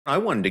I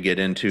wanted to get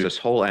into this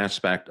whole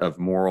aspect of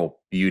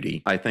moral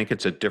beauty. I think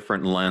it's a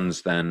different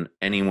lens than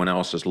anyone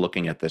else is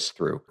looking at this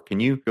through. Can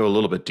you go a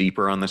little bit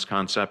deeper on this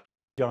concept?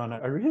 John,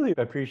 I really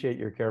appreciate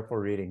your careful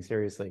reading,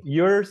 seriously.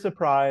 Your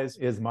surprise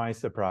is my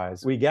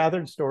surprise. We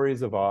gathered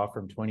stories of awe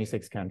from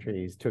 26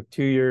 countries, took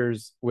 2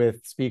 years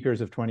with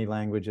speakers of 20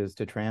 languages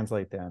to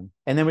translate them,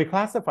 and then we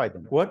classified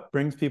them. What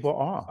brings people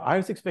awe? I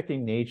was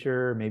expecting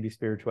nature, maybe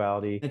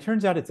spirituality. It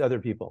turns out it's other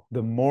people,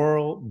 the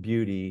moral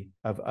beauty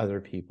of other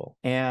people.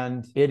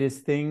 And it is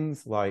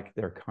things like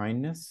their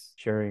kindness,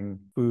 sharing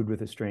food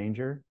with a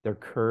stranger, their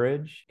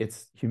courage,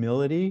 it's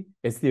humility,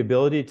 it's the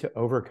ability to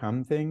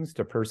overcome things,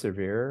 to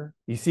persevere.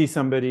 You see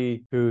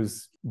somebody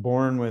who's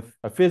born with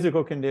a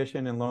physical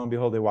condition and lo and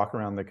behold, they walk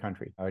around the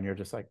country. And you're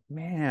just like,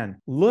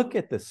 man, look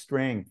at the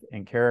strength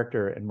and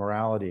character and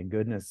morality and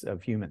goodness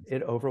of humans.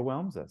 It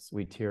overwhelms us.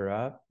 We tear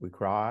up, we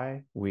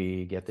cry,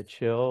 we get the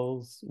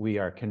chills, we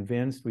are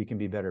convinced we can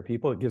be better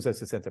people. It gives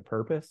us a sense of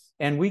purpose.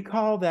 And we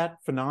call that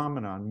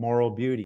phenomenon moral beauty.